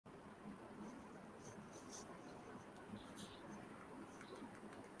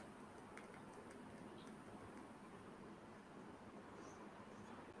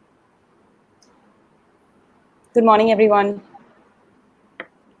Good morning, everyone,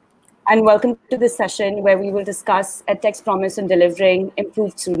 and welcome to this session where we will discuss EdTech's promise in delivering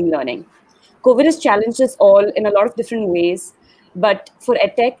improved student learning. COVID has challenged us all in a lot of different ways, but for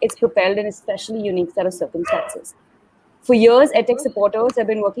EdTech, it's propelled an especially unique set of circumstances. For years, EdTech supporters have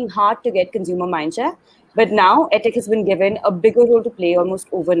been working hard to get consumer mindshare, but now EdTech has been given a bigger role to play almost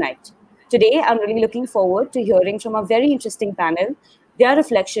overnight. Today, I'm really looking forward to hearing from a very interesting panel their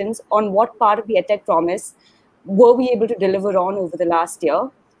reflections on what part of the EdTech promise were we able to deliver on over the last year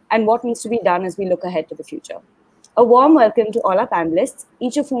and what needs to be done as we look ahead to the future. A warm welcome to all our panelists,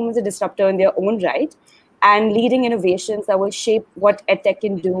 each of whom is a disruptor in their own right and leading innovations that will shape what EdTech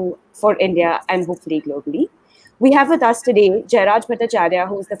can do for India and hopefully globally. We have with us today Jairaj Bhattacharya,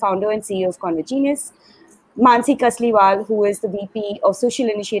 who is the founder and CEO of Convergenius, Mansi Kasliwal, who is the VP of Social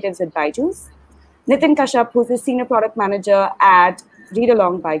Initiatives at Byju's, Nitin Kashyap, who is the Senior Product Manager at Read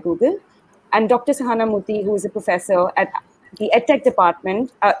Along by Google, and Dr. Sahana Muti, who is a professor at the EdTech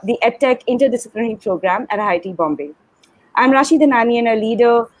department, the EdTech interdisciplinary program at IIT Bombay. I'm Rashi Dhanani, and I lead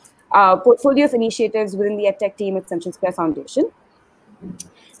a portfolio of initiatives within the EdTech team at Central Square Foundation.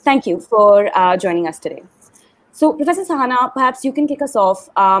 Thank you for joining us today. So, Professor Sahana, perhaps you can kick us off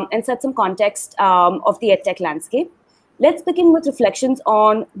and set some context of the EdTech landscape. Let's begin with reflections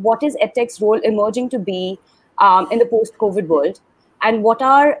on what is EdTech's role emerging to be in the post-COVID world, and what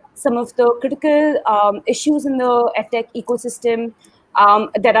are some of the critical issues in the EdTech ecosystem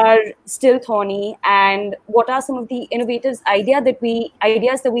that are still thorny, and what are some of the innovative ideas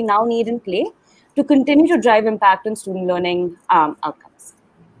that we now need in play to continue to drive impact on student learning outcomes.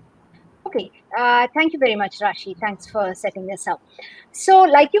 Okay, thank you very much, Rashi. Thanks for setting this up. So,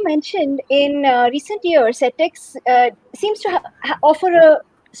 like you mentioned, in recent years, EdTech's seems to offer a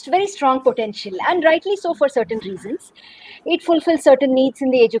very strong potential, and rightly so for certain reasons. It fulfills certain needs in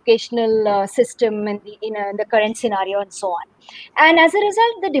the educational system and in the current scenario and so on. And as a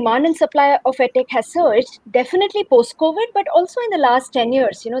result, the demand and supply of EdTech has surged, definitely post-COVID, but also in the last 10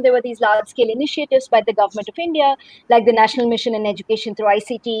 years. You know, there were these large-scale initiatives by the government of India, like the National Mission in Education through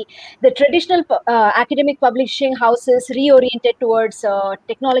ICT. The traditional academic publishing houses reoriented towards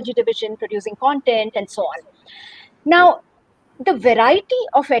technology division, producing content, and so on. Now, the variety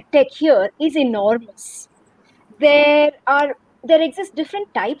of EdTech here is enormous. There exist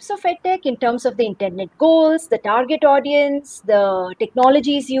different types of EdTech in terms of the intended goals, the target audience, the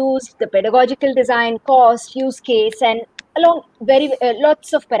technologies used, the pedagogical design, cost, use case, and along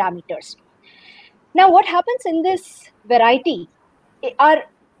lots of parameters. Now, what happens in this variety are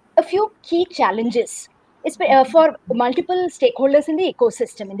a few key challenges for multiple stakeholders in the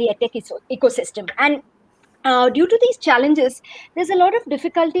ecosystem, in the EdTech ecosystem. And due to these challenges, there's a lot of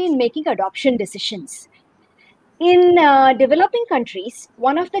difficulty in making adoption decisions. In developing countries,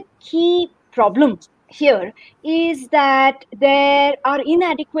 one of the key problems here is that there are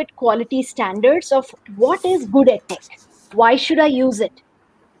inadequate quality standards of what is good EdTech. Why should I use it?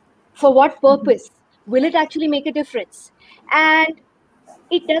 For what purpose? Will it actually make a difference? And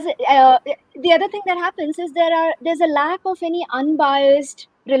it doesn't. The other thing that happens is there's a lack of any unbiased,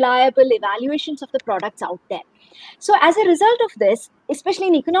 reliable evaluations of the products out there. So as a result of this, especially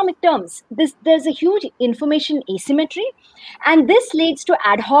in economic terms, there's a huge information asymmetry, and this leads to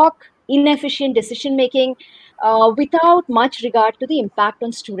ad hoc, inefficient decision making without much regard to the impact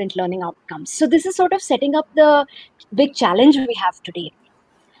on student learning outcomes. So this is sort of setting up the big challenge we have today.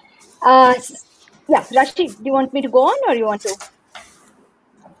 Yeah, Rashi, do you want me to go on, or you want to?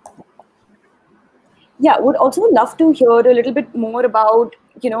 Yeah, would also love to hear a little bit more about,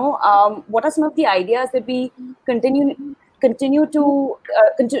 what are some of the ideas that we continuously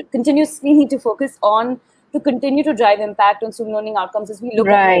need to focus on to continue to drive impact on student learning outcomes as we look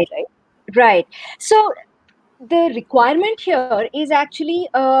ahead, right? Right. So the requirement here is actually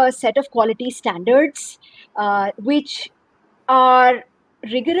a set of quality standards, which are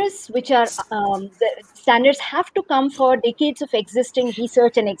rigorous, which are the standards have to come for decades of existing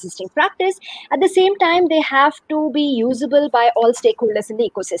research and existing practice. At the same time, they have to be usable by all stakeholders in the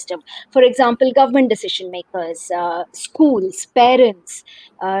ecosystem. For example, government decision makers, schools, parents,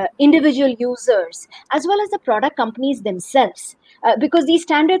 individual users, as well as the product companies themselves. Because these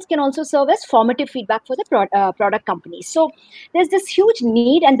standards can also serve as formative feedback for the product companies. So there's this huge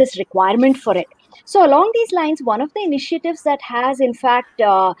need and this requirement for it. So along these lines, one of the initiatives that has in fact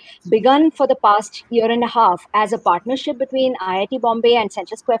begun for the past year and a half as a partnership between IIT Bombay and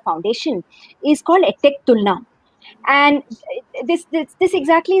Central Square Foundation is called EdTech Tulna. And this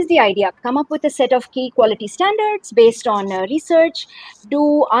exactly is the idea. Come up with a set of key quality standards based on research,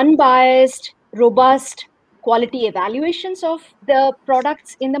 do unbiased, robust quality evaluations of the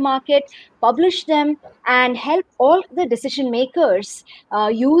products in the market, publish them, and help all the decision makers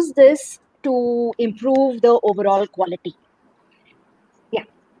use this to improve the overall quality. Yeah.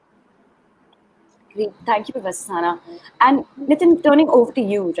 Great. Thank you, Professor Sana. And Nitin, turning over to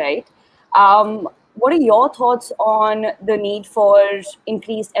you, right? What are your thoughts on the need for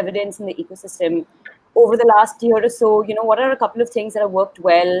increased evidence in the ecosystem over the last year or so? What are a couple of things that have worked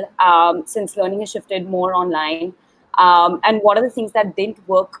well since learning has shifted more online? And what are the things that didn't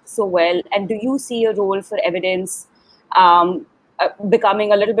work so well? And do you see a role for evidence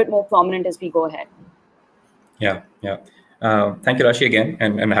becoming a little bit more prominent as we go ahead? Yeah. Thank you, Rashi, again,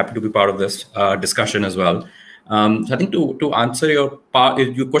 and I'm happy to be part of this discussion as well. So I think to answer your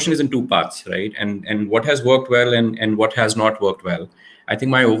question is in two parts, right? And what has worked well and what has not worked well. I think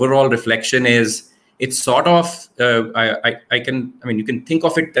my overall reflection is it's sort of you can think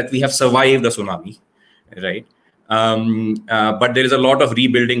of it that we have survived the tsunami, right? But there is a lot of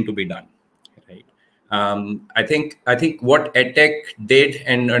rebuilding to be done. I think what EdTech did,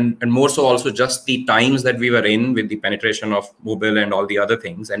 and more so also just the times that we were in with the penetration of mobile and all the other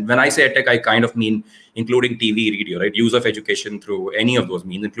things. And when I say EdTech, I kind of mean including TV, radio, right? Use of education through any of those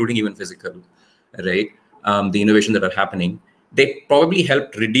means, including even physical, right? The innovation that are happening, they probably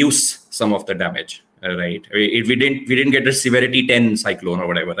helped reduce some of the damage, right? We didn't get a severity 10 cyclone or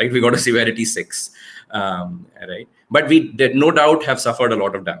whatever, right? We got a severity 6, right? But we did no doubt have suffered a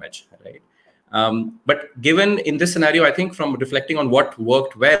lot of damage, right? But given in this scenario, I think from reflecting on what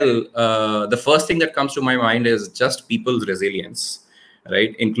worked well, the first thing that comes to my mind is just people's resilience,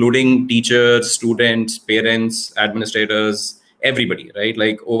 right? Including teachers, students, parents, administrators, everybody, right?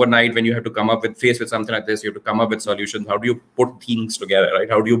 Like overnight, when you have to come up with something like this, you have to come up with solutions. How do you put things together, right?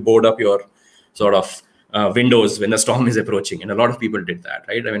 How do you board up your sort of windows when the storm is approaching? And a lot of people did that,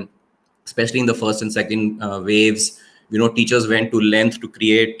 right? I mean, especially in the first and second waves, teachers went to length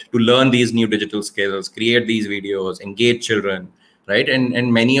to learn these new digital skills, create these videos, engage children, right?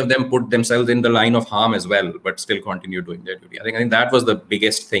 And many of them put themselves in the line of harm as well, but still continue doing their duty. I think that was the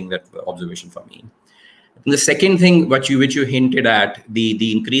biggest thing, that observation for me. And the second thing, which you hinted at,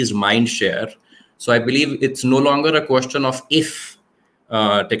 the increased mind share. So I believe it's no longer a question of if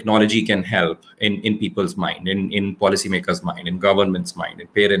technology can help in people's mind, in policymakers' mind, in government's mind, in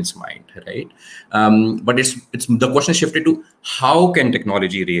parents' mind, right? But it's the question shifted to how can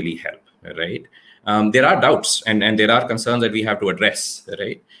technology really help, right? There are doubts and there are concerns that we have to address,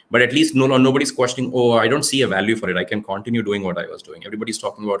 right? But at least nobody's questioning, oh, I don't see a value for it. I can continue doing what I was doing. Everybody's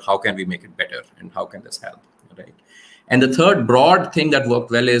talking about how can we make it better and how can this help, right? And the third broad thing that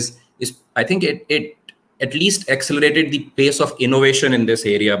worked well is I think it at least accelerated the pace of innovation in this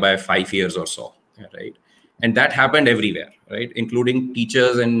area by 5 years or so, right? And that happened everywhere, right? Including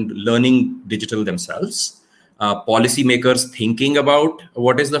teachers and learning digital themselves, policymakers thinking about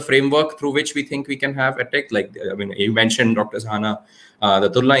what is the framework through which we think we can have EdTech. Like, I mean, you mentioned, Dr. Sana, the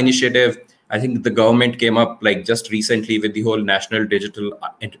Tulna initiative. I think the government came up like just recently with the whole national digital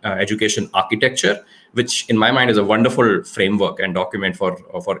education architecture, which in my mind is a wonderful framework and document for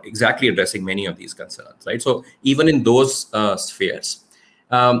exactly addressing many of these concerns, right? So even in those spheres,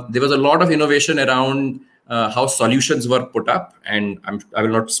 there was a lot of innovation around how solutions were put up. And I will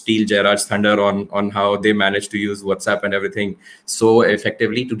not steal Jairaj's thunder on how they managed to use WhatsApp and everything so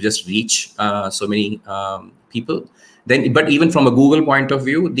effectively to just reach so many people. But even from a Google point of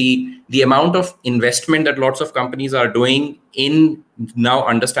view, the amount of investment that lots of companies are doing in now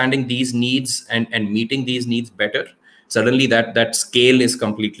understanding these needs and meeting these needs better, suddenly that scale is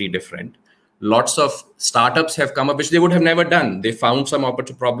completely different. Lots of startups have come up, which they would have never done. They found some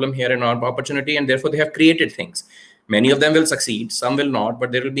problem here and opportunity, and therefore they have created things. Many of them will succeed, some will not,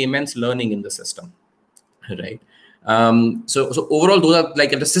 but there will be immense learning in the system, right? So overall, those are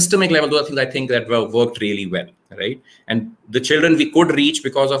like at a systemic level, those are things I think that worked really well, right? And the children we could reach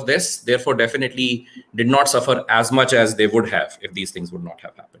because of this, therefore definitely did not suffer as much as they would have if these things would not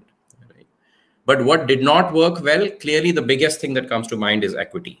have happened, right? But what did not work well, clearly the biggest thing that comes to mind is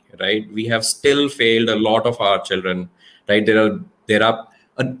equity, right? We have still failed a lot of our children, right? There are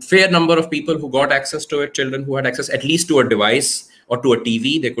a fair number of people who got access to it, children who had access at least to a device or to a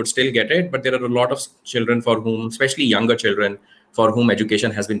TV, they could still get it. But there are a lot of children for whom, especially younger children, for whom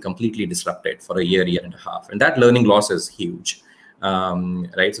education has been completely disrupted for a year and a half. And that learning loss is huge,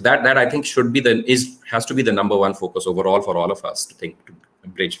 right? So that I think has to be the number one focus overall for all of us to think to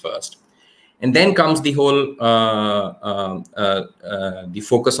bridge first. And then comes the whole, the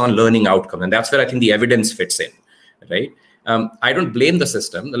focus on learning outcome. And that's where I think the evidence fits in, right? I don't blame the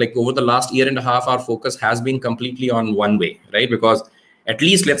system. Like over the last year and a half, our focus has been completely on one way, right? Because at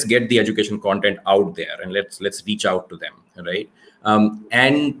least let's get the education content out there and let's reach out to them, right?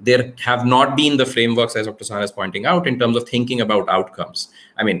 And there have not been the frameworks, as Dr. Sahana is pointing out, in terms of thinking about outcomes.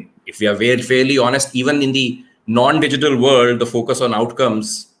 I mean, if we are fairly honest, even in the non-digital world, the focus on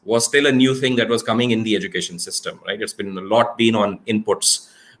outcomes was still a new thing that was coming in the education system, right? It's been a lot on inputs,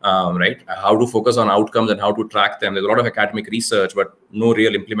 right? How to focus on outcomes and how to track them. There's a lot of academic research, but no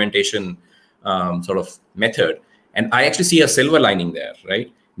real implementation sort of method. And I actually see a silver lining there,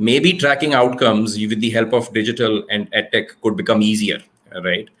 right? Maybe tracking outcomes with the help of digital and EdTech could become easier,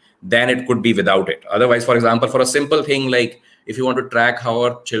 right, than it could be without it. Otherwise, for example, for a simple thing like if you want to track how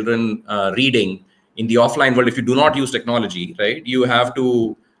are children reading in the offline world, if you do not use technology, right, you have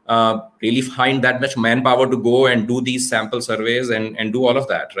to really find that much manpower to go and do these sample surveys and do all of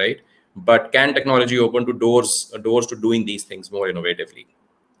that, right? But can technology open to doors to doing these things more innovatively,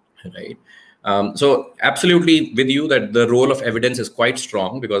 right? So absolutely with you that the role of evidence is quite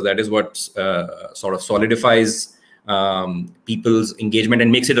strong, because that is what sort of solidifies people's engagement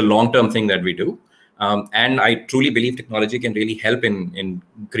and makes it a long-term thing that we do. And I truly believe technology can really help in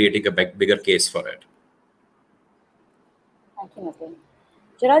creating a bigger case for it. Thank you, Nitin.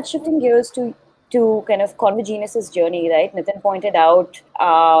 Gerard, shifting gears to kind of Convergenius's journey, right? Nitin pointed out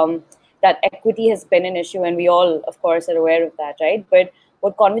that equity has been an issue, and we all, of course, are aware of that, right? But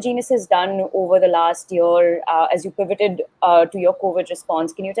what Convergenius has done over the last year, as you pivoted to your COVID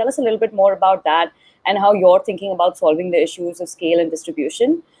response, can you tell us a little bit more about that and how you're thinking about solving the issues of scale and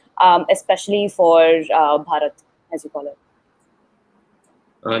distribution, especially for Bharat, as you call it?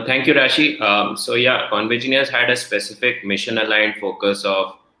 Thank you, Rashi. So yeah, Convergenius had a specific mission-aligned focus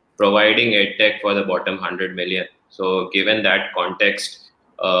of providing EdTech for the bottom 100 million. So given that context,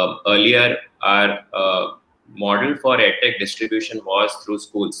 earlier our model for EdTech distribution was through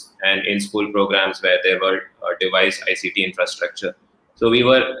schools and in-school programs where there were device ICT infrastructure. So we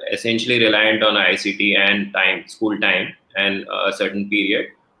were essentially reliant on ICT and school time, and a certain period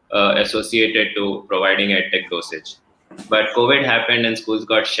associated to providing EdTech dosage. But COVID happened and schools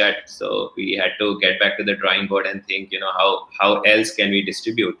got shut, so we had to get back to the drawing board and think, how else can we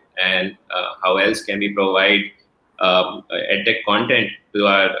distribute, and how else can we provide EdTech content to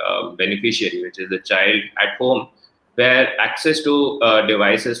our beneficiary, which is the child at home, where access to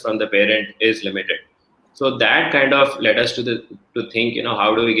devices from the parent is limited. So that kind of led us to think,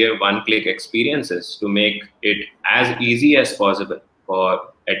 how do we give one-click experiences to make it as easy as possible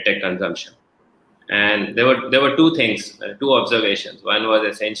for EdTech consumption. And there were two things, two observations. One was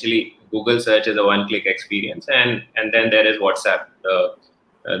essentially Google search is a one-click experience, and then there is WhatsApp.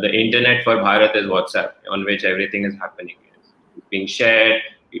 The internet for Bharat is WhatsApp, on which everything is happening. It's being shared,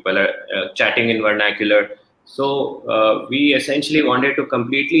 people are chatting in vernacular. So we essentially wanted to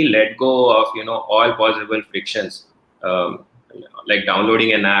completely let go of all possible frictions, like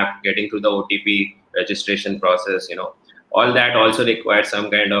downloading an app, getting through the OTP registration process. All that also requires some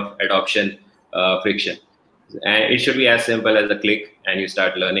kind of adoption friction, and it should be as simple as a click and you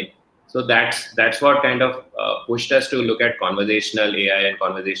start learning. So that's what kind of pushed us to look at conversational AI and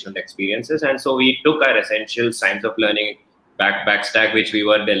conversational experiences. And so we took our essential science of learning backstack, which we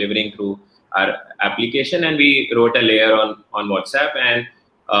were delivering through our application, and we wrote a layer on WhatsApp, and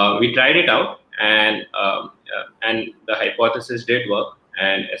we tried it out, and the hypothesis did work.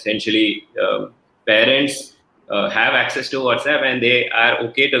 And essentially, parents have access to WhatsApp, and they are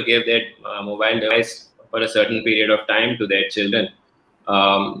okay to give their mobile device for a certain period of time to their children.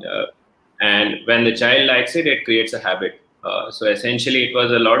 And when the child likes it, it creates a habit. So essentially, it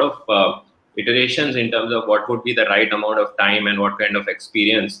was a lot of iterations in terms of what would be the right amount of time and what kind of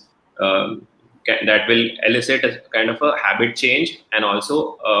experience that will elicit a kind of a habit change, and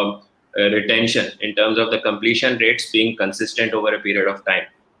also retention in terms of the completion rates being consistent over a period of time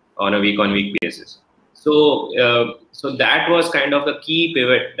on a week-on-week basis. So that was kind of the key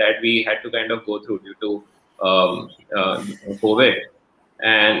pivot that we had to kind of go through due to COVID,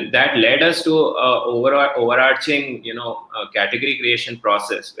 and that led us to overarching category creation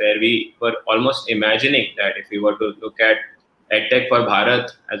process, where we were almost imagining that if we were to look at EdTech for Bharat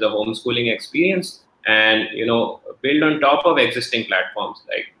as a homeschooling experience, and build on top of existing platforms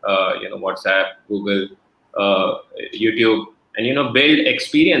like WhatsApp, Google, YouTube, and build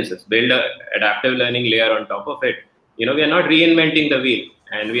experiences, build a adaptive learning layer on top of it. We are not reinventing the wheel,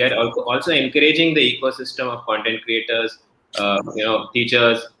 and we are also encouraging the ecosystem of content creators,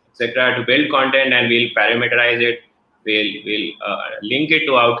 teachers, etc., to build content, and we'll parameterize it. We'll link it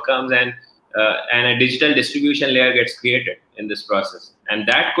to outcomes, and a digital distribution layer gets created in this process. And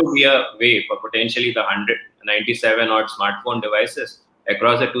that could be a way for potentially the 197 odd smartphone devices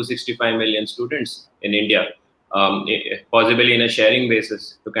across the 265 million students in India possibly in a sharing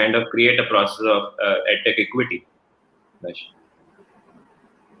basis, to kind of create a process of EdTech equity.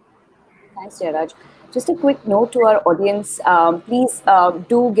 Thanks, Jairaj. Just a quick note to our audience. Please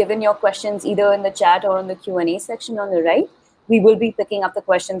do give in your questions either in the chat or in the Q&A section on the right. We will be picking up the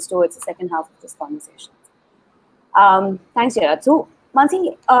questions towards the second half of this conversation. Thanks, Jairaj. So,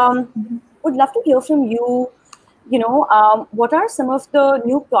 Mansi, would love to hear from you. What are some of the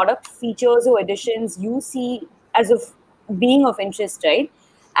new product features or additions you see as of being of interest, right?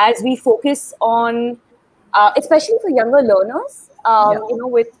 As we focus on, especially for younger learners,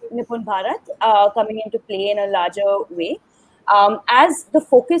 with Nipun Bharat coming into play in a larger way, as the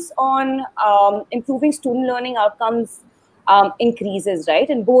focus on improving student learning outcomes increases, right?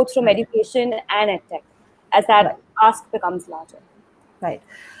 And both from education and EdTech, as that ask becomes larger. Right.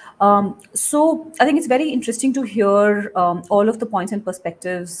 So I think it's very interesting to hear all of the points and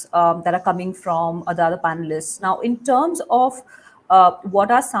perspectives that are coming from the other panelists. Now, in terms of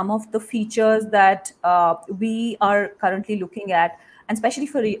what are some of the features that we are currently looking at, and especially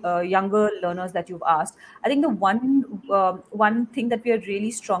for younger learners that you've asked, I think the one thing that we are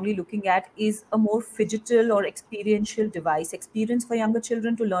really strongly looking at is a more phygital or experiential device experience for younger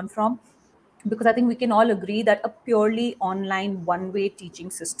children to learn from. Because I think we can all agree that a purely online one-way teaching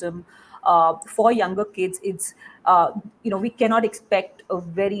system for younger kids, it's we cannot expect a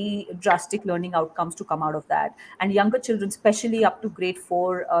very drastic learning outcomes to come out of that. And younger children, especially up to grade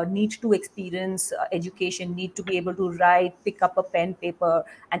 4, need to experience education, need to be able to write, pick up a pen, paper,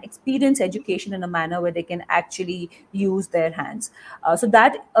 and experience education in a manner where they can actually use their hands. So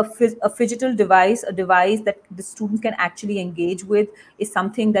that a phygital device, a device that the students can actually engage with, is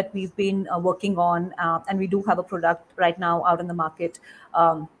something that we've been working on, and we do have a product right now out in the market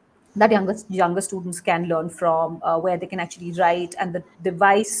that younger students can learn from, where they can actually write, and the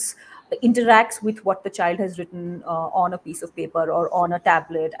device interacts with what the child has written on a piece of paper or on a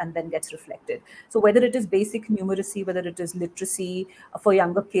tablet, and then gets reflected. So whether it is basic numeracy, whether it is literacy for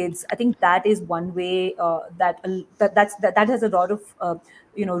younger kids, I think that is one way that has a lot of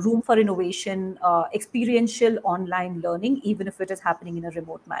room for innovation, experiential online learning, even if it is happening in a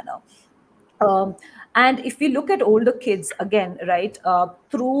remote manner. And if we look at older kids again, right,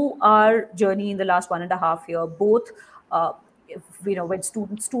 through our journey in the last 1.5 years, both when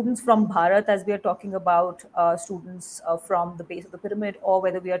students from Bharat, as we are talking about students from the base of the pyramid, or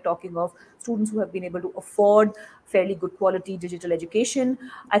whether we are talking of students who have been able to afford fairly good quality digital education,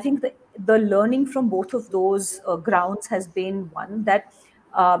 I think the learning from both of those grounds has been one that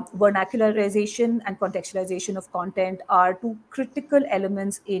vernacularization and contextualization of content are two critical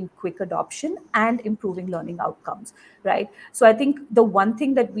elements in quick adoption and improving learning outcomes, right? So I think the one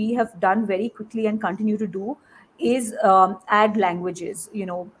thing that we have done very quickly and continue to do is add languages,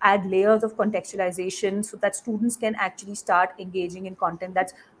 add layers of contextualization so that students can actually start engaging in content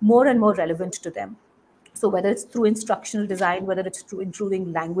that's more and more relevant to them. So whether it's through instructional design, whether it's through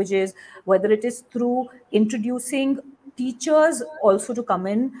improving languages, whether it is through introducing teachers also to come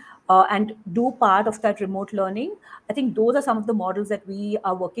in and do part of that remote learning, I think those are some of the models that we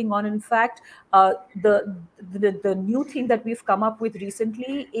are working on. In fact, the new thing that we've come up with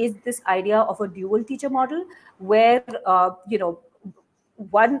recently is this idea of a dual teacher model, where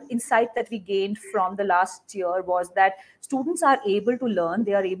one insight that we gained from the last year was that students are able to learn,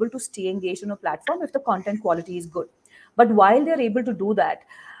 they are able to stay engaged on a platform if the content quality is good. But while they're able to do that,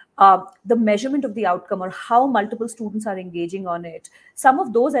 the measurement of the outcome, or how multiple students are engaging on it, some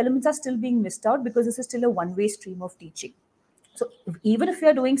of those elements are still being missed out because this is still a one-way stream of teaching. So even if we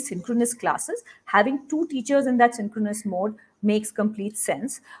are doing synchronous classes, having two teachers in that synchronous mode makes complete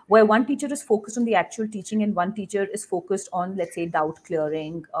sense, where one teacher is focused on the actual teaching and one teacher is focused on, let's say, doubt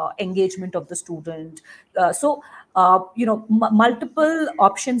clearing, engagement of the student. Multiple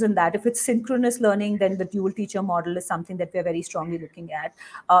options in that. If it's synchronous learning, then the dual teacher model is something that we're very strongly looking at.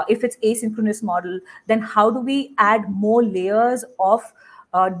 If it's asynchronous model, then how do we add more layers of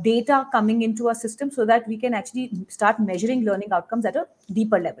data coming into our system so that we can actually start measuring learning outcomes at a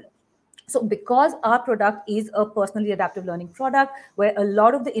deeper level? So because our product is a personally adaptive learning product where a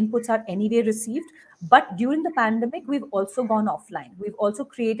lot of the inputs are anyway received, but during the pandemic, we've also gone offline. We've also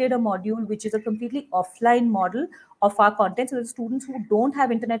created a module which is a completely offline model of our content, so that students who don't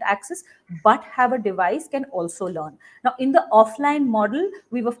have internet access but have a device can also learn. Now, in the offline model,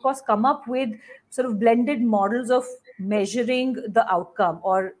 we've of course come up with sort of blended models of measuring the outcome,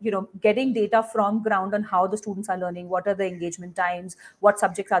 or getting data from ground on how the students are learning, what are the engagement times, what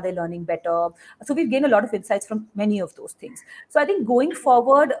subjects are they learning better. So we've gained a lot of insights from many of those things. So I think going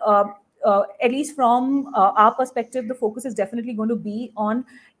forward, at least from our perspective, the focus is definitely going to be on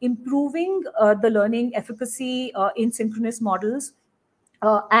improving the learning efficacy in synchronous models,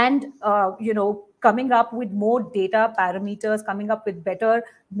 and coming up with more data parameters, coming up with better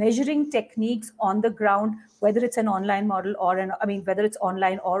measuring techniques on the ground, whether it's an online model or whether it's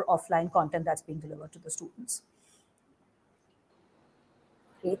online or offline content that's being delivered to the students.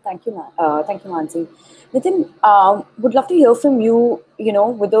 Great, thank you, thank you, Mansi. Nitin, would love to hear from you.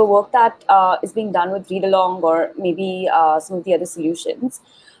 With the work that is being done with Read Along or maybe some of the other solutions,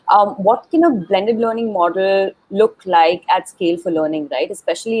 what can a blended learning model look like at scale for learning, right?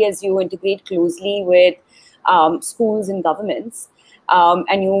 Especially as you integrate closely with schools and governments,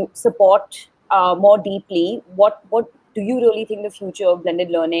 and you support more deeply. What do you really think the future of blended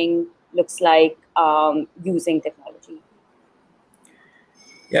learning looks like using technology?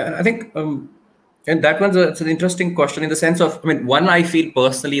 Yeah, I think, and that one's it's an interesting question in the sense of, one, I feel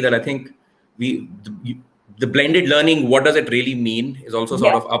personally that I think the blended learning, what does it really mean, is also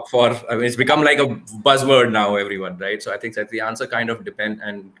sort of up for, it's become like a buzzword now, everyone, right? So I think that the answer kind of depend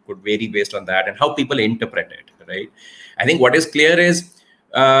and could vary based on that and how people interpret it, right? I think what is clear is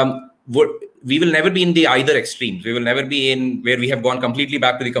we will never be in the either extremes. We will never be in where we have gone completely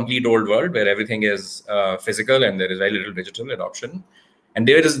back to the complete old world where everything is physical and there is very little digital adoption. And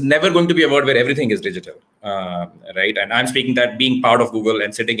there is never going to be a world where everything is digital, right? And I'm speaking that being part of Google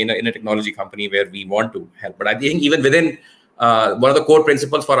and sitting in a technology company where we want to help. But I think even within one of the core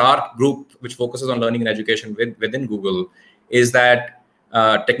principles for our group, which focuses on learning and education within Google, is that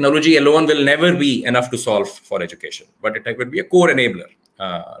technology alone will never be enough to solve for education, but it will be a core enabler,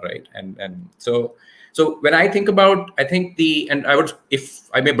 right? And so when I think about, and I would, if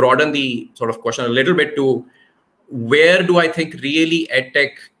I may broaden the sort of question a little bit to, where do I think really EdTech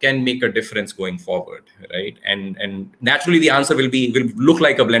can make a difference going forward, right? And naturally the answer will look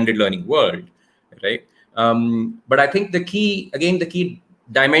like a blended learning world, right? But I think the key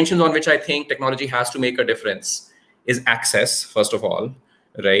dimensions on which I think technology has to make a difference is access, first of all,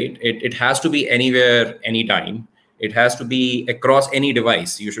 right? It has to be anywhere, anytime. It has to be across any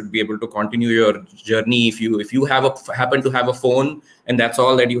device. You should be able to continue your journey. If you happen to have a phone and that's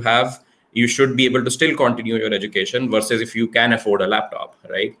all that you have, you should be able to still continue your education versus if you can afford a laptop,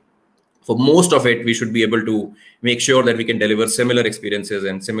 right? For most of it, we should be able to make sure that we can deliver similar experiences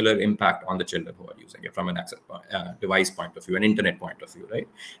and similar impact on the children who are using it from an access device point of view, an internet point of view, right?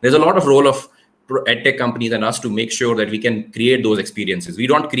 There's a lot of role of EdTech companies and us to make sure that we can create those experiences. We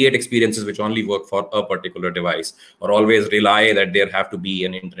don't create experiences which only work for a particular device or always rely that there have to be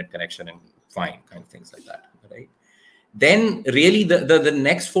an internet connection and fine, kind of things like that, right? Then really the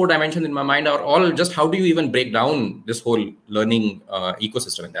next four dimensions in my mind are all just how do you even break down this whole learning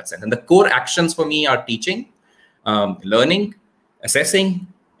ecosystem in that sense. And the core actions for me are teaching, learning, assessing,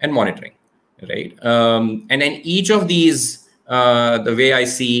 and monitoring, right? And then each of these, the way I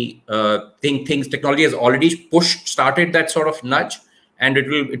see things, technology has already started that sort of nudge, and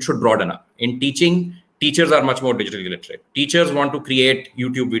it should broaden up. In teaching, teachers are much more digitally literate. Teachers want to create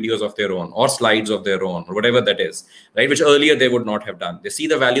YouTube videos of their own or slides of their own or whatever that is, right? Which earlier they would not have done. They see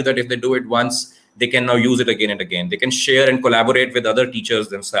the value that if they do it once, they can now use it again and again. They can share and collaborate with other teachers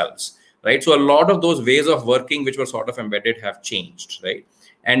themselves, right? So a lot of those ways of working, which were sort of embedded, have changed, right?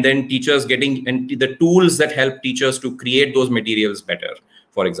 And then teachers getting, and the tools that help teachers to create those materials better,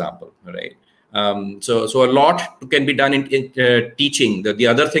 for example, right? So a lot can be done in teaching. The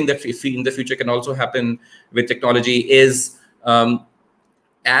other thing that in the future can also happen with technology is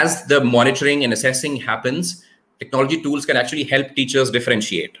as the monitoring and assessing happens, technology tools can actually help teachers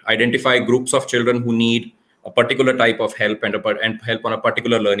differentiate, identify groups of children who need a particular type of help and help on a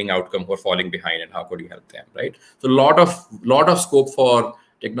particular learning outcome who are falling behind, and how could you help them, right? So a lot of scope for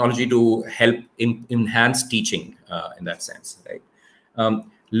technology to help enhance teaching in that sense, right?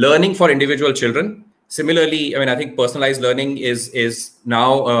 Learning for individual children. Similarly, I think personalized learning is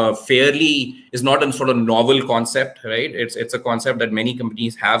now is not a sort of novel concept, right? It's a concept that many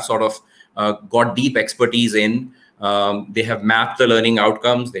companies have sort of got deep expertise in. They have mapped the learning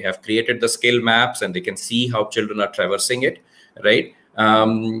outcomes. They have created the skill maps, and they can see how children are traversing it, right?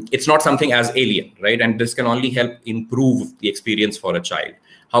 It's not something as alien, right? And this can only help improve the experience for a child.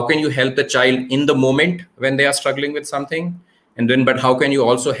 How can you help the child in the moment when they are struggling with something? And then, but how can you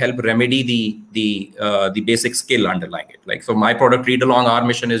also help remedy the basic skill underlying it? Like, so my product Read Along, our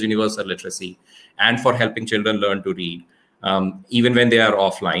mission is universal literacy, and for helping children learn to read, even when they are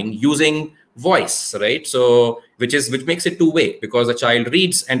offline, using voice, right? So which makes it two-way, because a child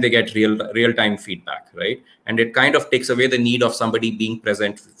reads and they get real-time feedback, right? And it kind of takes away the need of somebody being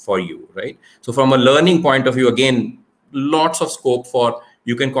present for you, right? So from a learning point of view, again, lots of scope for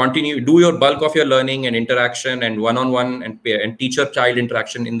you can continue, do your bulk of your learning and interaction and one-on-one and teacher-child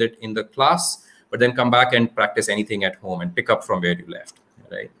interaction in the class, but then come back and practice anything at home and pick up from where you left,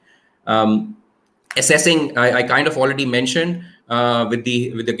 right? Assessing, I kind of already mentioned with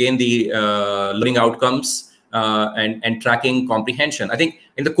the learning outcomes and tracking comprehension. I think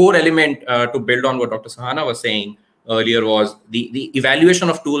in the core element to build on what Dr. Sahana was saying earlier was the evaluation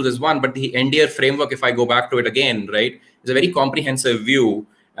of tools is one, but the NDR framework, if I go back to it again, right, is a very comprehensive view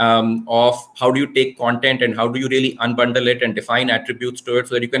of how do you take content and how do you really unbundle it and define attributes to it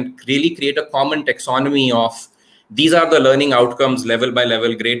so that you can really create a common taxonomy of these are the learning outcomes level by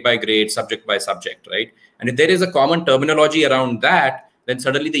level, grade by grade, subject by subject, right? And if there is a common terminology around that, then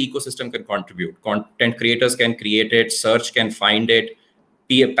suddenly the ecosystem can contribute. Content creators can create it, search can find it,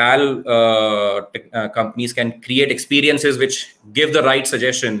 PAL companies can create experiences which give the right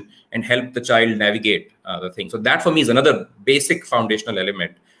suggestion and help the child navigate the thing. So that for me is another basic foundational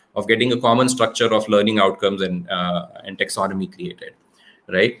element of getting a common structure of learning outcomes and taxonomy created.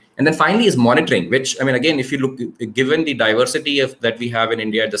 Right. And then finally is monitoring, which, I mean, again, if you look, given the diversity that we have in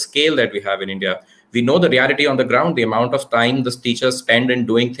India, the scale that we have in India, we know the reality on the ground, the amount of time the teachers spend in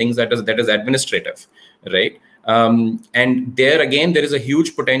doing things that is administrative, right? And there again, there is a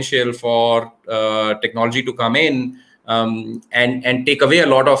huge potential for technology to come in and take away a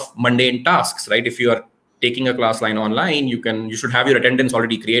lot of mundane tasks, right? If you are taking a class line online, you should have your attendance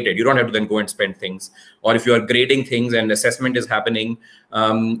already created. You don't have to then go and spend things. Or if you are grading things and assessment is happening,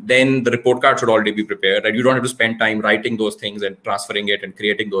 then the report card should already be prepared. And you don't have to spend time writing those things and transferring it and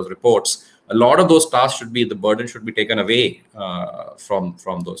creating those reports. A lot of those tasks the burden should be taken away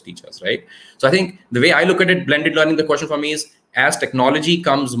from those teachers, right? So I think the way I look at it, blended learning, the question for me is, as technology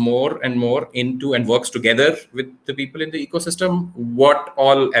comes more and more into and works together with the people in the ecosystem, what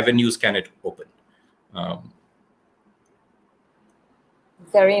all avenues can it open?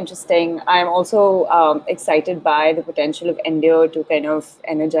 Very interesting. I'm also excited by the potential of Endear to kind of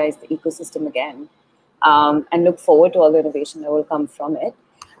energize the ecosystem again, and look forward to all the innovation that will come from it.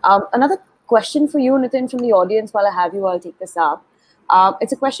 Another question for you, Nitin, from the audience. While I have you, I'll take this up.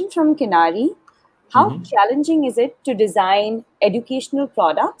 It's a question from Kinari. How challenging is it to design educational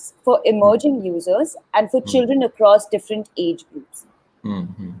products for emerging users and for children across different age groups?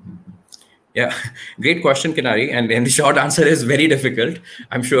 Yeah, great question, Kinari. And the short answer is very difficult.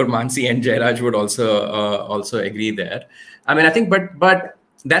 I'm sure Mansi and Jairaj would also agree there. I mean, I think, but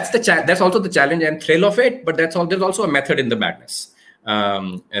that's also the challenge and thrill of it. But there's also a method in the madness,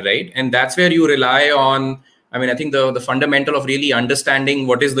 right? And that's where you rely on. I mean, I think the fundamental of really understanding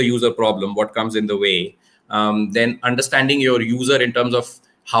what is the user problem, what comes in the way, then understanding your user in terms of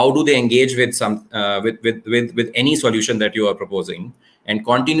how do they engage with with any solution that you are proposing, and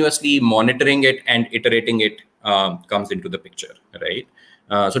continuously monitoring it and iterating it comes into the picture, right?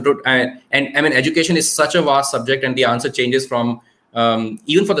 And I mean, education is such a vast subject, and the answer changes from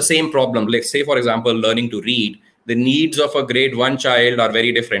even for the same problem. Like, say, for example, learning to read. The needs of a grade 1 child are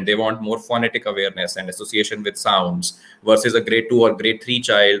very different. They want more phonetic awareness and association with sounds versus a grade 2 or grade 3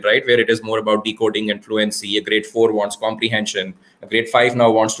 child, right? Where it is more about decoding and fluency. A grade 4 wants comprehension. A grade 5 now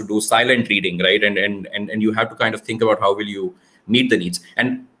wants to do silent reading, right? And you have to kind of think about how will you meet the needs.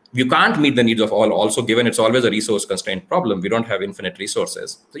 And you can't meet the needs of all also, given it's always a resource constraint problem. We don't have infinite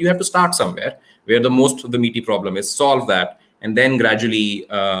resources. So you have to start somewhere where the most of the meaty problem is, solve that, and then gradually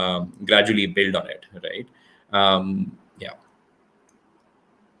build on it, right? Yeah.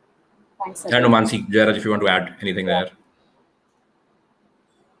 Thanks. I don't know, Mansi, Jairaj, if you want to add anything there.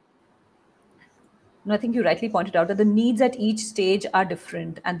 No, I think you rightly pointed out that the needs at each stage are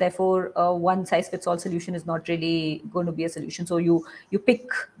different, and therefore one size fits all solution is not really going to be a solution. So you pick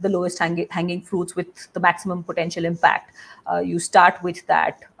the lowest hanging fruits with the maximum potential impact. You start with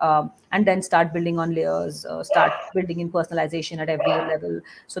that, and then start building on layers, start building in personalization at every level,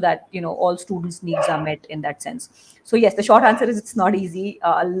 so that all students' needs are met in that sense. So yes, the short answer is it's not easy.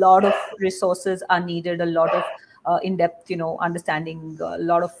 A lot of resources are needed, a lot of in-depth, understanding, a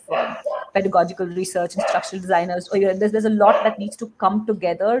lot of pedagogical research, instructional designers. There's a lot that needs to come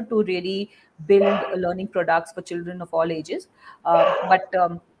together to really build learning products for children of all ages.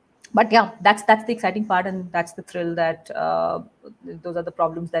 But yeah, that's the exciting part, and that's the thrill that those are the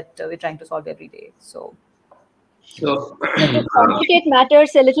problems that we're trying to solve every day. So to complicate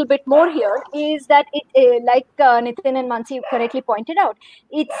matters a little bit more here is that it, like Nitin and Mansi correctly pointed out,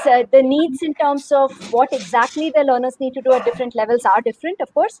 it's the needs in terms of what exactly the learners need to do at different levels are different,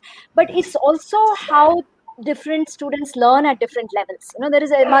 of course, but it's also how different students learn at different levels. There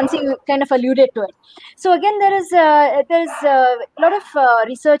is Mansi kind of alluded to it. So again, there is a lot of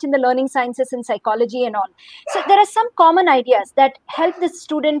research in the learning sciences and psychology and all. So there are some common ideas that help the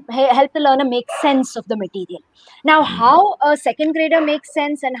student, help the learner make sense of the material. Now, how a second grader makes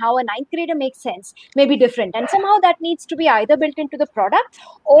sense and how a ninth grader makes sense may be different, and somehow that needs to be either built into the product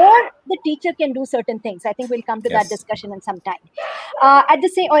or the teacher can do certain things. I think we'll come to that discussion in some time. At the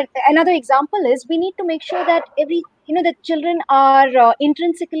same, or another example is we need to make sure that the children are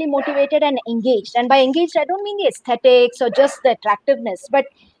intrinsically motivated and engaged. And by engaged, I don't mean the aesthetics or just the attractiveness, but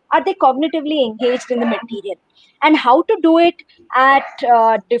are they cognitively engaged in the material? And how to do it at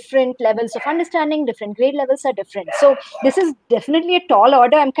different levels of understanding, different grade levels are different. So this is definitely a tall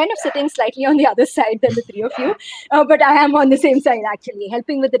order. I'm kind of sitting slightly on the other side than the three of you, but I am on the same side actually,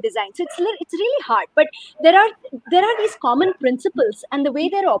 helping with the design. So it's really hard. But there are these common principles, and the way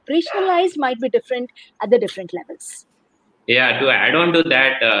they're operationalized might be different at the different levels. Yeah, to add on to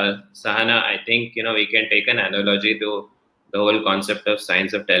that, Sahana, I think we can take an analogy to the whole concept of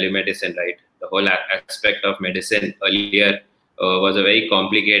science of telemedicine, right? The whole aspect of medicine earlier was a very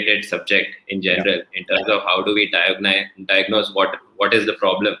complicated subject in general in terms of how do we diagnose what is the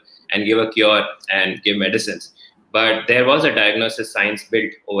problem and give a cure and give medicines. But there was a diagnosis science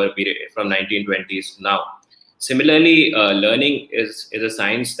built over a period from 1920s to now. Similarly, learning is a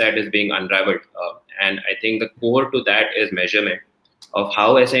science that is being unraveled. And I think the core to that is measurement of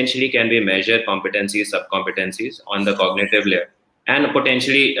how essentially can we measure competencies, sub-competencies on the cognitive layer, and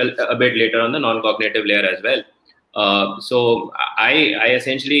potentially a bit later on the non-cognitive layer as well. So I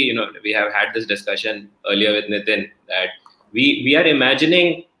essentially, we have had this discussion earlier with Nitin that we are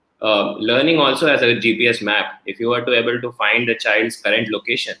imagining learning also as a GPS map. If you were to able to find the child's current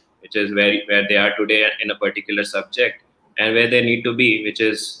location, which is where they are today in a particular subject, and where they need to be, which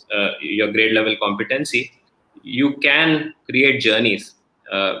is your grade level competency, you can create journeys,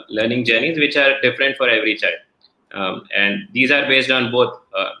 learning journeys, which are different for every child. And these are based on both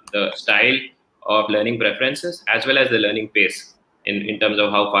the style of learning preferences as well as the learning pace in terms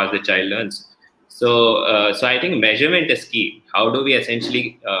of how fast the child learns. So I think measurement is key. How do we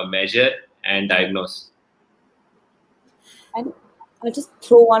essentially measure and diagnose? And I'll just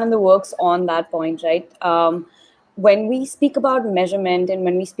throw one in the works on that point, right? When we speak about measurement and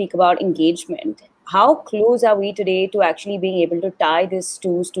when we speak about engagement, how close are we today to actually being able to tie this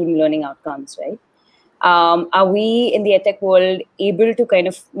to student learning outcomes, right? Are we in the EdTech world able to kind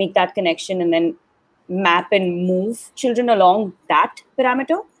of make that connection and then map and move children along that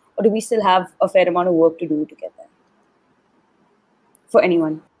parameter? Or do we still have a fair amount of work to do together? For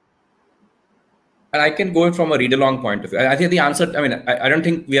anyone? And I can go from a read-along point of view. I think the answer, I don't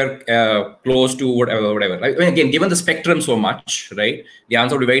think we are close to whatever. Again, given the spectrum so much, right, the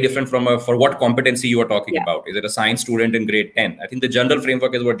answer will be very different from for what competency you are talking about. Is it a science student in grade 10? I think the general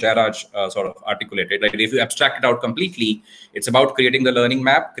framework is what Jairaj sort of articulated. Like if you abstract it out completely, it's about creating the learning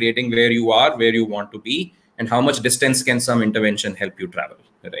map, creating where you are, where you want to be, and how much distance can some intervention help you travel,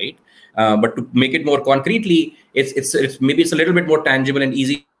 right? But to make it more concretely, it's maybe it's a little bit more tangible and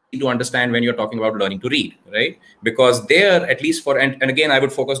easy to understand when you're talking about learning to read, right? Because there, at least and again, I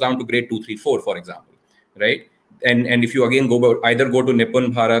would focus down to grade 2, 3, 4, for example, right? And if you again either go to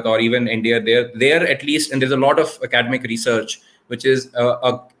Nipun Bharat or even India, there at least, and there's a lot of academic research, which is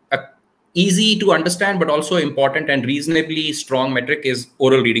a easy to understand, but also important and reasonably strong metric is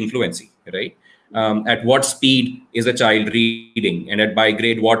oral reading fluency, right? At what speed is a child reading, and by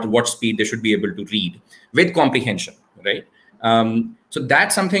grade what speed they should be able to read with comprehension, right? So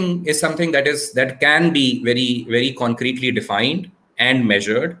that's something that can be very, very concretely defined and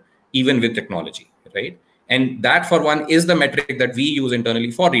measured even with technology, right? And that, for one, is the metric that we use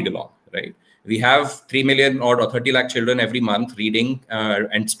internally for read along, right? We have 3 million or 30 lakh children every month reading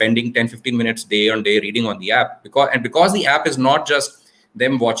and spending 10-15 minutes day on day reading on the app, because the app is not just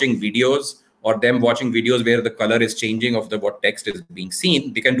them watching videos or them watching videos where the color is changing of what text is being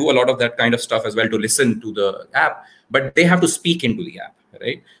seen. They can do a lot of that kind of stuff as well to listen to the app, but they have to speak into the app,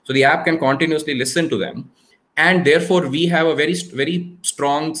 right? So the app can continuously listen to them. And therefore, we have a very, very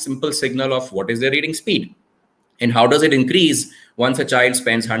strong, simple signal of what is their reading speed and how does it increase once a child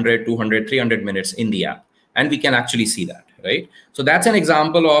spends 100, 200, 300 minutes in the app. And we can actually see that, right? So that's an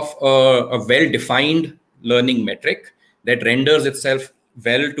example of a well-defined learning metric that renders itself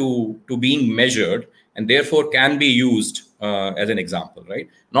well to being measured and therefore can be used as an example, right?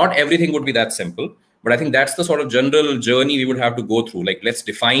 Not everything would be that simple, but I think that's the sort of general journey we would have to go through. Like, let's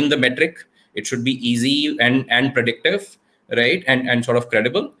define the metric. It should be easy and predictive, right? And sort of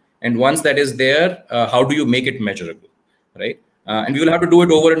credible. And once that is there, how do you make it measurable, right? And we will have to do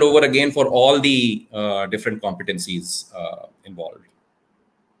it over and over again for all the different competencies involved.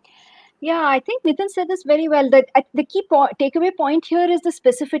 Yeah, I think Nitin said this very well. That the key takeaway point here is the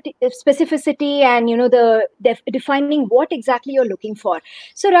specificity, and the defining what exactly you're looking for.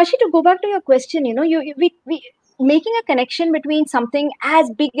 So, Rashi, to go back to your question, we making a connection between something as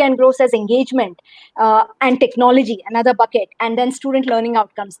big and gross as engagement and technology, another bucket, and then student learning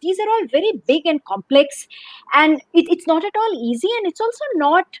outcomes. These are all very big and complex, and it's not at all easy, and it's also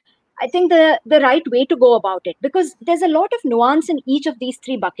not, I think, the right way to go about it, because there's a lot of nuance in each of these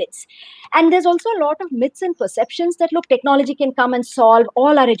three buckets. And there's also a lot of myths and perceptions that, look, technology can come and solve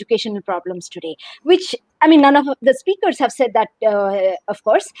all our educational problems today, which, I mean, none of the speakers have said that, of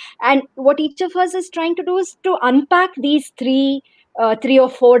course. And what each of us is trying to do is to unpack these three or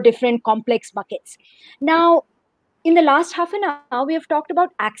four different complex buckets. Now, in the last half an hour, we have talked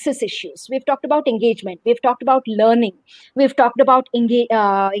about access issues. We've talked about engagement. We've talked about learning. We've talked about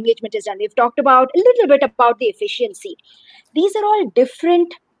engagement is done. We've talked about a little bit about the efficiency. These are all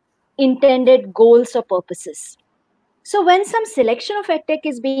different intended goals or purposes. So when some selection of edtech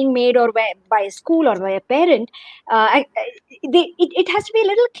is being made, or by a school or by a parent, it has to be a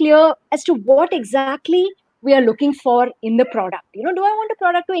little clear as to what exactly we are looking for in the product. Do I want a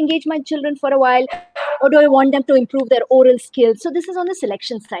product to engage my children for a while, or do I want them to improve their oral skills? So this is on the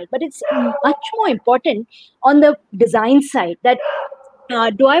selection side, but it's much more important on the design side, that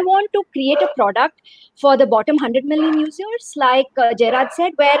do I want to create a product for the bottom 100 million users, like Jairaj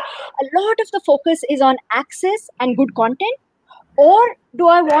said, where a lot of the focus is on access and good content? Or do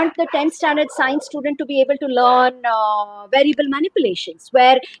I want the 10th standard science student to be able to learn variable manipulations,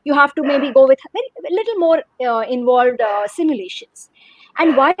 where you have to maybe go with a little more involved simulations?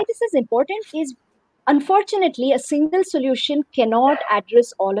 And why this is important is, unfortunately, a single solution cannot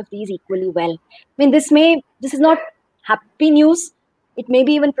address all of these equally well. I mean, this is not happy news. It may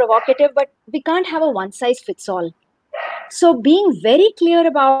be even provocative, but we can't have a one-size-fits-all. So being very clear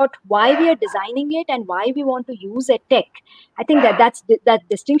about why we are designing it and why we want to use edtech, I think that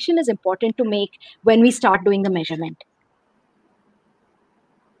distinction is important to make when we start doing the measurement.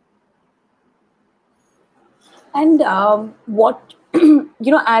 And what,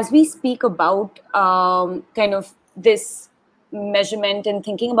 as we speak about kind of this measurement and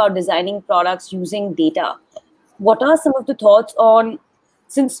thinking about designing products using data, what are some of the thoughts on,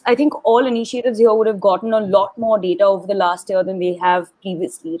 since I think all initiatives here would have gotten a lot more data over the last year than they have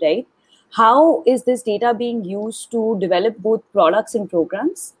previously, right? How is this data being used to develop both products and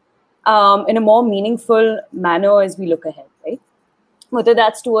programs in a more meaningful manner as we look ahead, right? Whether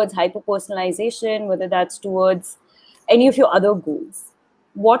that's towards hyper-personalization, whether that's towards any of your other goals.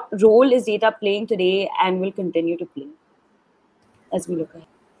 What role is data playing today and will continue to play as we look ahead?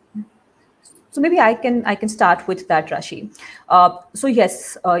 So maybe I can start with that, Rashi. So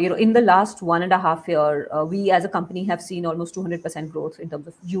yes, in the last 1.5 year, we as a company have seen almost 200% growth in terms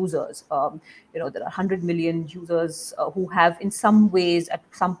of users. There are 100 million users who have, in some ways, at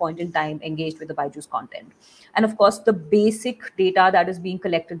some point in time, engaged with the Byju's content. And of course, the basic data that is being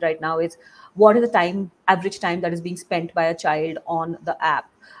collected right now is what is the average time that is being spent by a child on the app.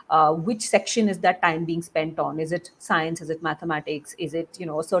 Which section is that time being spent on? Is it science? Is it mathematics? Is it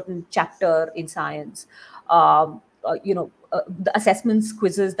a certain chapter in science? The assessments,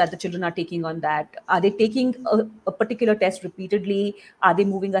 quizzes that the children are taking on that. Are they taking a particular test repeatedly? Are they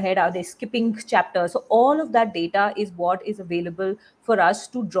moving ahead? Are they skipping chapters? So all of that data is what is available for us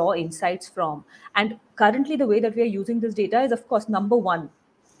to draw insights from. And currently, the way that we are using this data is, of course, number one,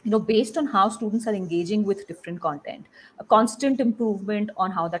 based on how students are engaging with different content, a constant improvement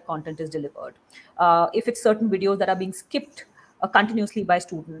on how that content is delivered. If it's certain videos that are being skipped continuously by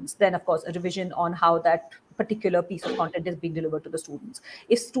students, then of course a revision on how that particular piece of content is being delivered to the students.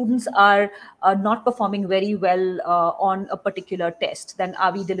 If students are not performing very well on a particular test, then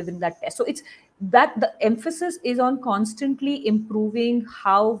are we delivering that test? So it's that the emphasis is on constantly improving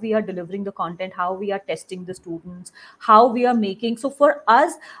how we are delivering the content, how we are testing the students, how we are making. So for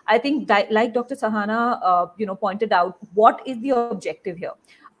us, I think that, like Dr. Sahana pointed out, what is the objective here?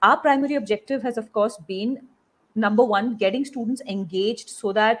 Our primary objective has, of course, been, number one, getting students engaged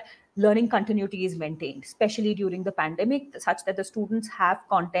so that learning continuity is maintained, especially during the pandemic, such that the students have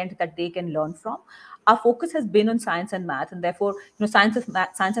content that they can learn from. Our focus has been on science and math, and therefore, science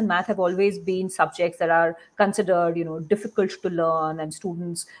and math have always been subjects that are considered, difficult to learn, and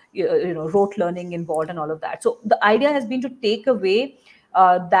students, rote learning involved and all of that. So the idea has been to take away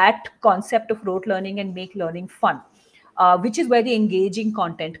that concept of rote learning and make learning fun, which is where the engaging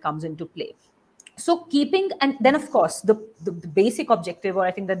content comes into play. So keeping, and then of course the basic objective, or I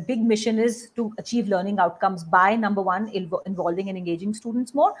think the big mission, is to achieve learning outcomes by, number one, involving and engaging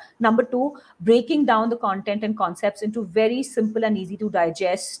students more, number two, breaking down the content and concepts into very simple and easy to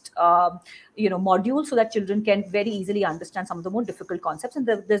digest modules, so that children can very easily understand some of the more difficult concepts, and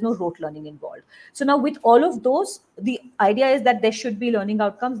there's no rote learning involved. So now with all of those, the idea is that there should be learning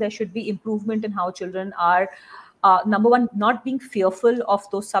outcomes, there should be improvement in how children are, number one, not being fearful of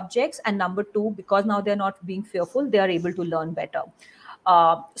those subjects, and number two, because now they're not being fearful, they are able to learn better.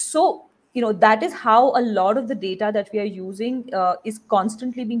 So that is how a lot of the data that we are using is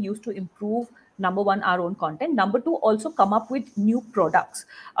constantly being used to improve, number one, our own content, number two, also come up with new products.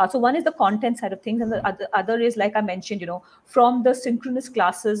 So one is the content side of things, and the other is, like I mentioned, from the synchronous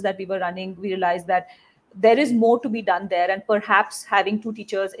classes that we were running, we realized that there is more to be done there, and perhaps having two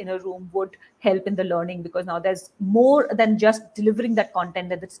teachers in a room would help in the learning, because now there's more than just delivering that content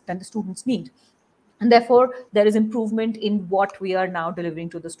that the students need. And therefore, there is improvement in what we are now delivering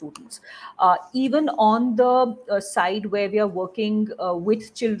to the students. Even on the side where we are working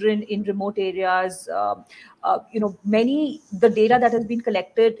with children in remote areas, the data that has been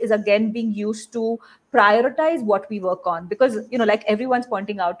collected is again being used to prioritize what we work on, because like everyone's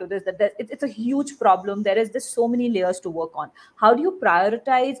pointing out to this, that it's a huge problem. There is just so many layers to work on. How do you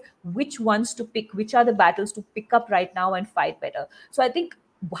prioritize which ones to pick, which are the battles to pick up right now and fight better? So I think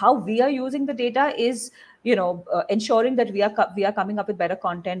how we are using the data is ensuring that we are coming up with better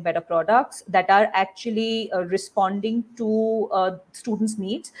content, better products that are actually responding to students'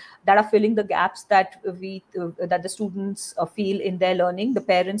 needs, that are filling the gaps that the students feel in their learning, the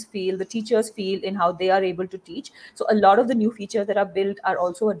parents feel, the teachers feel in how they are able to teach. So a lot of the new features that are built are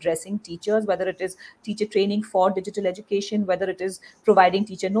also addressing teachers, whether it is teacher training for digital education, whether it is providing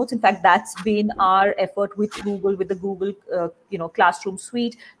teacher notes. In fact, that's been our effort with Google, with the Google Classroom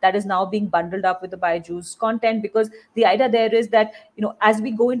suite that is now being bundled up with the Byju's content, because the idea there is that as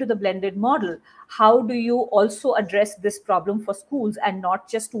we go into the blended model, how do you also address this problem for schools and not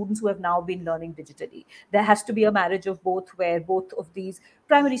just students who have now been learning digitally? There has to be a marriage of both, where both of these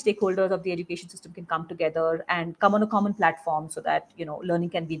primary stakeholders of the education system can come together and come on a common platform, so that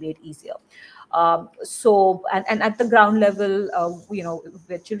learning can be made easier. So at the ground level,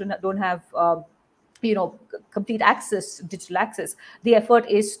 where children don't have complete access, digital access, the effort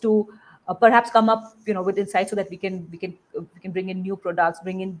is to perhaps come up with insights, so that we can bring in new products,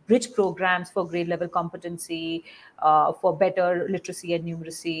 bring in bridge programs for grade level competency, for better literacy and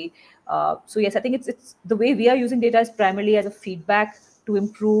numeracy. So yes, I think it's the way we are using data is primarily as a feedback to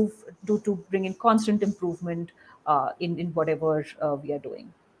improve, to bring in constant improvement in whatever we are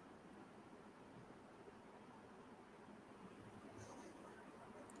doing.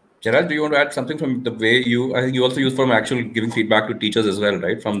 Gerald, do you want to add something from the way I think you also use from actual giving feedback to teachers as well,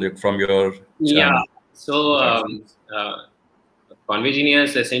 right? From your So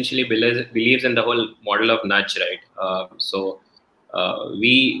Convegenius essentially believes in the whole model of nudge, right?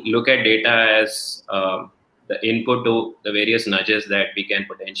 We look at data as the input to the various nudges that we can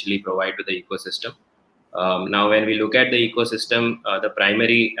potentially provide to the ecosystem. Now, when we look at the ecosystem, the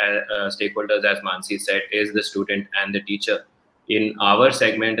primary stakeholders, as Mansi said, is the student and the teacher. In our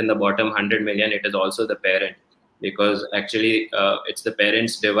segment, in the bottom 100 million, it is also the parent, because actually it's the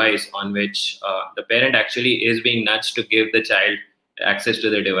parent's device on which the parent actually is being nudged to give the child access to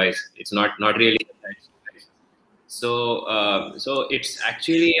the device. It's not really the child's device. So it's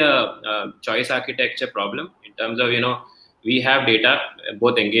actually a choice architecture problem in terms of, we have data,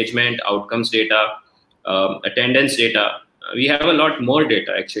 both engagement, outcomes data, attendance data. We have a lot more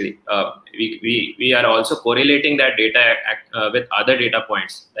data actually. We are also correlating that data with other data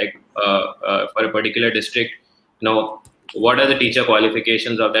points, like for a particular district, what are the teacher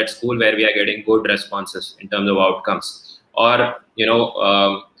qualifications of that school where we are getting good responses in terms of outcomes, or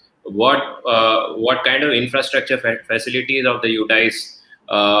what kind of infrastructure facilities of the UTIs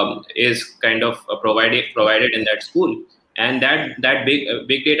is kind of provided in that school. And that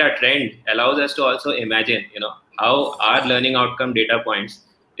big data trend allows us to also imagine, how our learning outcome data points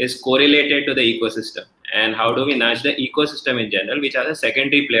is correlated to the ecosystem, and how do we nudge the ecosystem in general, which are the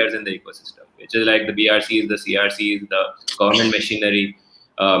secondary players in the ecosystem, which is like the BRCs, the CRCs, the government machinery.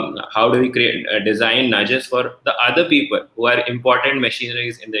 How do we design nudges for the other people who are important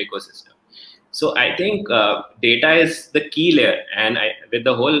machineries in the ecosystem? So I think data is the key layer, and with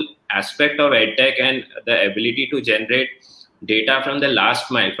the whole aspect of EdTech and the ability to generate data from the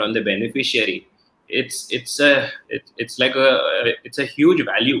last mile, from the beneficiary, it's a huge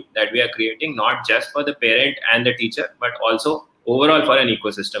value that we are creating, not just for the parent and the teacher, but also overall for an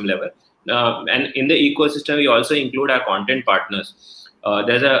ecosystem level. And in the ecosystem, we also include our content partners.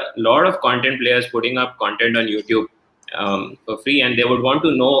 there's a lot of content players putting up content on YouTube for free, and they would want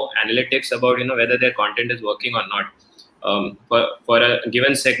to know analytics about whether their content is working or not. For a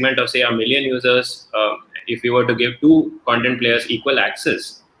given segment of say 1 million users, if you were to give 2 content players equal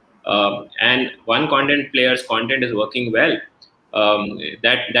access, and one content player's content is working well,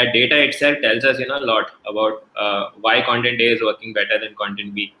 that data itself tells us a lot about why content A is working better than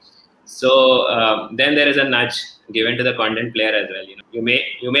content B. So then there is a nudge given to the content player as well.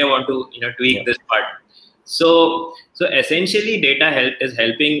 You may want to tweak this part. So essentially, data is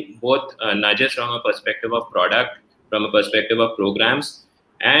helping both nudges from a perspective of product, from a perspective of programs,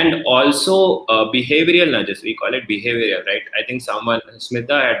 and also behavioral nudges. We call it behavioral, right? I think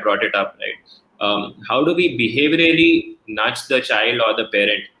Smita had brought it up, right? How do we behaviorally nudge the child or the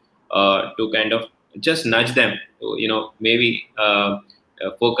parent to kind of just nudge them to, maybe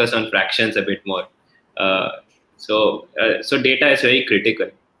focus on fractions a bit more. So data is very critical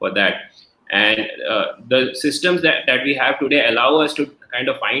for that. And the systems that we have today allow us to kind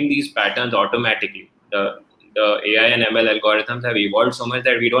of find these patterns automatically. The AI and ML algorithms have evolved so much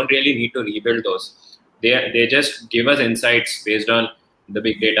that we don't really need to rebuild those. They just give us insights based on the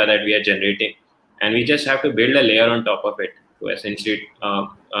big data that we are generating. And we just have to build a layer on top of it to essentially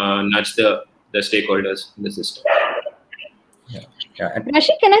nudge the stakeholders in the system.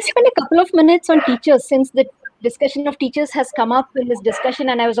 Rashi, can I spend a couple of minutes on teachers, since the discussion of teachers has come up in this discussion,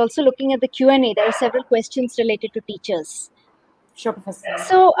 and I was also looking at the Q&A. There are several questions related to teachers. Sure, Professor.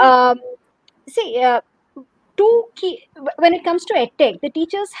 So, two key, when it comes to EdTech, the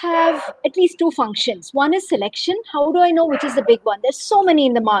teachers have at least 2 functions. One is selection. How do I know which is the big one? There's so many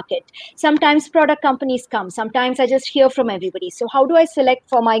in the market. Sometimes product companies come. Sometimes I just hear from everybody. So how do I select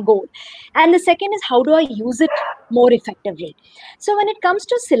for my goal? And the second is, how do I use it more effectively? So when it comes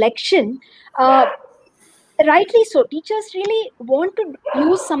to selection, rightly so, teachers really want to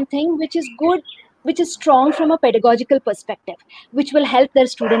use something which is good, which is strong from a pedagogical perspective, which will help their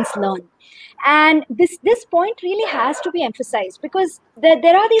students learn. And this point really has to be emphasized, because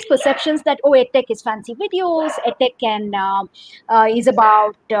there are these perceptions that, oh, EdTech is fancy videos, EdTech is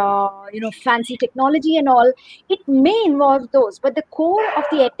about fancy technology and all. It may involve those, but the core of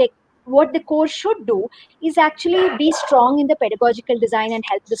the EdTech, what the core should do is actually be strong in the pedagogical design and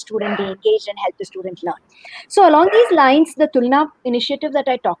help the student be engaged and help the student learn. So along these lines, the Tulna initiative that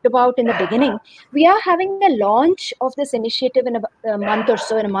I talked about in the beginning, we are having a launch of this initiative in a month or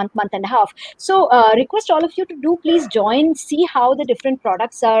so, in a month and a half. So request all of you to please join, see how the different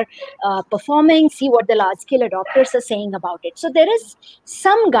products are performing, see what the large scale adopters are saying about it. So there is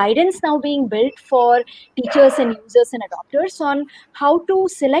some guidance now being built for teachers and users and adopters on how to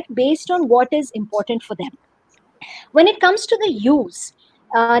select based on what is important for them. When it comes to the use,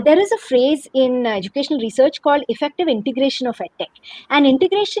 there is a phrase in educational research called effective integration of EdTech. And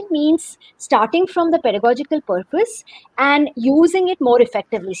integration means starting from the pedagogical purpose and using it more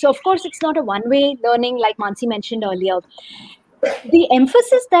effectively. So, of course, it's not a one-way learning like Mansi mentioned earlier. The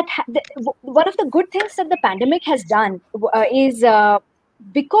emphasis that one of the good things that the pandemic has done is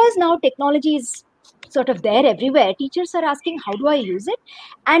because now technology is sort of there everywhere, teachers are asking, how do I use it?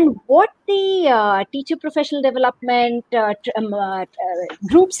 And what the teacher professional development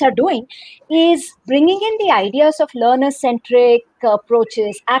groups are doing is bringing in the ideas of learner-centric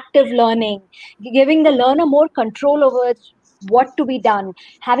approaches, active learning, giving the learner more control over what to be done,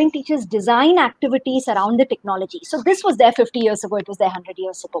 having teachers design activities around the technology. So this was there 50 years ago, it was there 100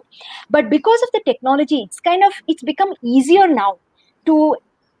 years ago. But because of the technology, it's become easier now to,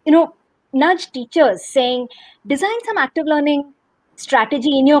 nudge teachers saying, design some active learning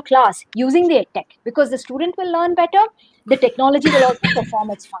strategy in your class using the EdTech, because the student will learn better, the technology will also perform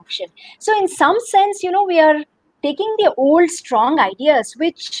its function. So in some sense, we are taking the old strong ideas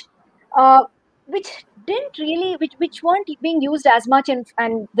which weren't being used as much,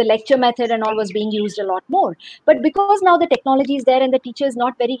 and the lecture method and all was being used a lot more. But because now the technology is there and the teacher is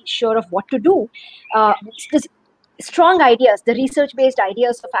not very sure of what to do, strong ideas, the research-based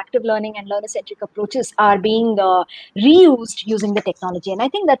ideas of active learning and learner-centric approaches are being reused using the technology. And I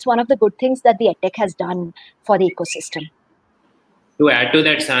think that's one of the good things that the EdTech has done for the ecosystem. To add to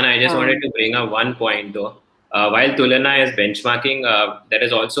that, Sana, I just wanted to bring up one point though. While Tulana is benchmarking, there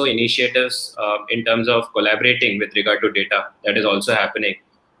is also initiatives in terms of collaborating with regard to data that is also happening.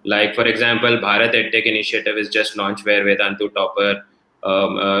 Like, for example, Bharat EdTech initiative is just launched, where Vedantu, Topper,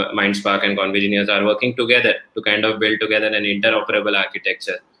 Mindspark and Convergenius are working together to kind of build together an interoperable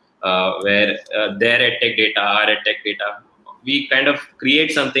architecture where their EdTech data, our EdTech data, we kind of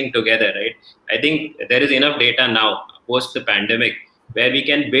create something together, right? I think there is enough data now post the pandemic where we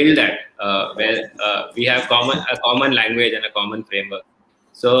can build that, where we have a common language and a common framework.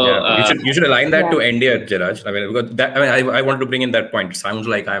 So you should align that to India, Jiraj. I mean, because that, I wanted to bring in that point. It sounds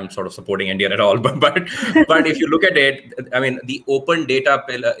like I'm sort of supporting India at all, but if you look at it, I mean, the open data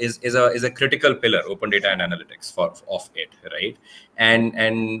pillar is a critical pillar, open data and analytics of it, right?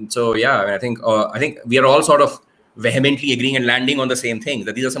 And so yeah, I think we are all sort of vehemently agreeing and landing on the same thing,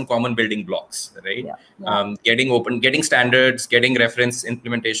 that these are some common building blocks, right? Getting standards, getting reference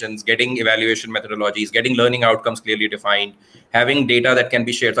implementations, getting evaluation methodologies, getting learning outcomes clearly defined, having data that can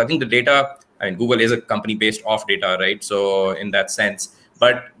be shared. So I think the data, I mean, Google is a company based off data, right? So in that sense,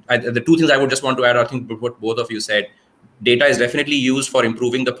 but the two things I would just want to add, I think what both of you said, data is definitely used for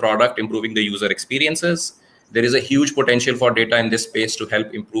improving the product, improving the user experiences. There is a huge potential for data in this space to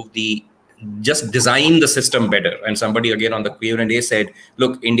help improve just design the system better. And somebody again on the Q&A said,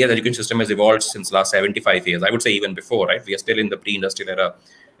 look, India's education system has evolved since last 75 years. I would say even before, right? We are still in the pre-industrial era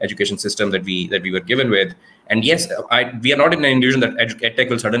education system that we were given with. And yes, we are not in an illusion that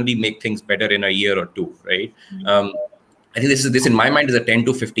EdTech will suddenly make things better in a year or two, right? I think this in my mind is a 10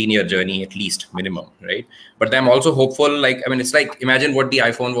 to 15-year journey, at least minimum, right? But I'm also hopeful, like, I mean, it's like, imagine what the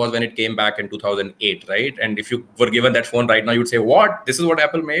iPhone was when it came back in 2008, right? And if you were given that phone right now, you'd say, what? This is what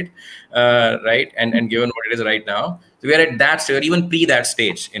Apple made, right? And given what it is right now. So we are at that stage, or even pre that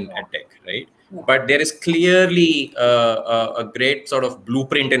stage in EdTech, right? But there is clearly a great sort of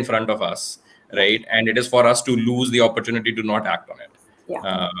blueprint in front of us, right? And it is for us to lose the opportunity to not act on it.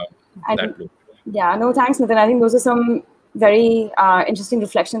 No, thanks, Nitin. I think those are some very interesting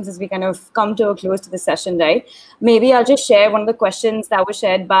reflections as we kind of come to a close to the session, right? Maybe I'll just share one of the questions that was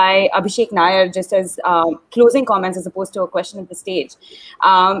shared by Abhishek Nair, just as closing comments as opposed to a question at the stage.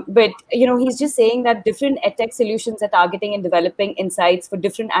 But, you know, he's just saying that different EdTech solutions are targeting and developing insights for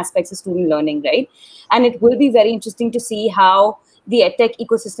different aspects of student learning, right? And it will be very interesting to see how the EdTech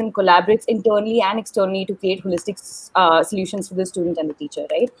ecosystem collaborates internally and externally to create holistic solutions for the student and the teacher,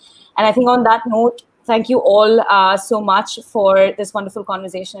 right? And I think on that note, thank you all so much for this wonderful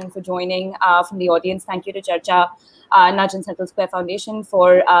conversation and for joining from the audience. Thank you to Charcha, Nudge and Central Square Foundation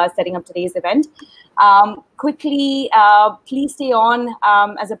for setting up today's event. Quickly, please stay on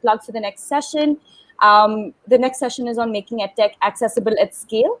as a plug for the next session. The next session is on making EdTech accessible at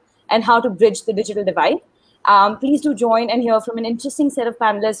scale and how to bridge the digital divide. Please do join and hear from an interesting set of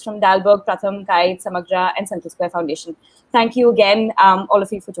panelists from Dalberg, Pratham, Kite, Samagra, and Central Square Foundation. Thank you again, all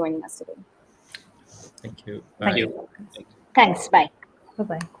of you, for joining us today. Thank you. Thank you. Thanks. Bye.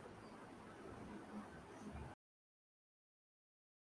 Bye-bye.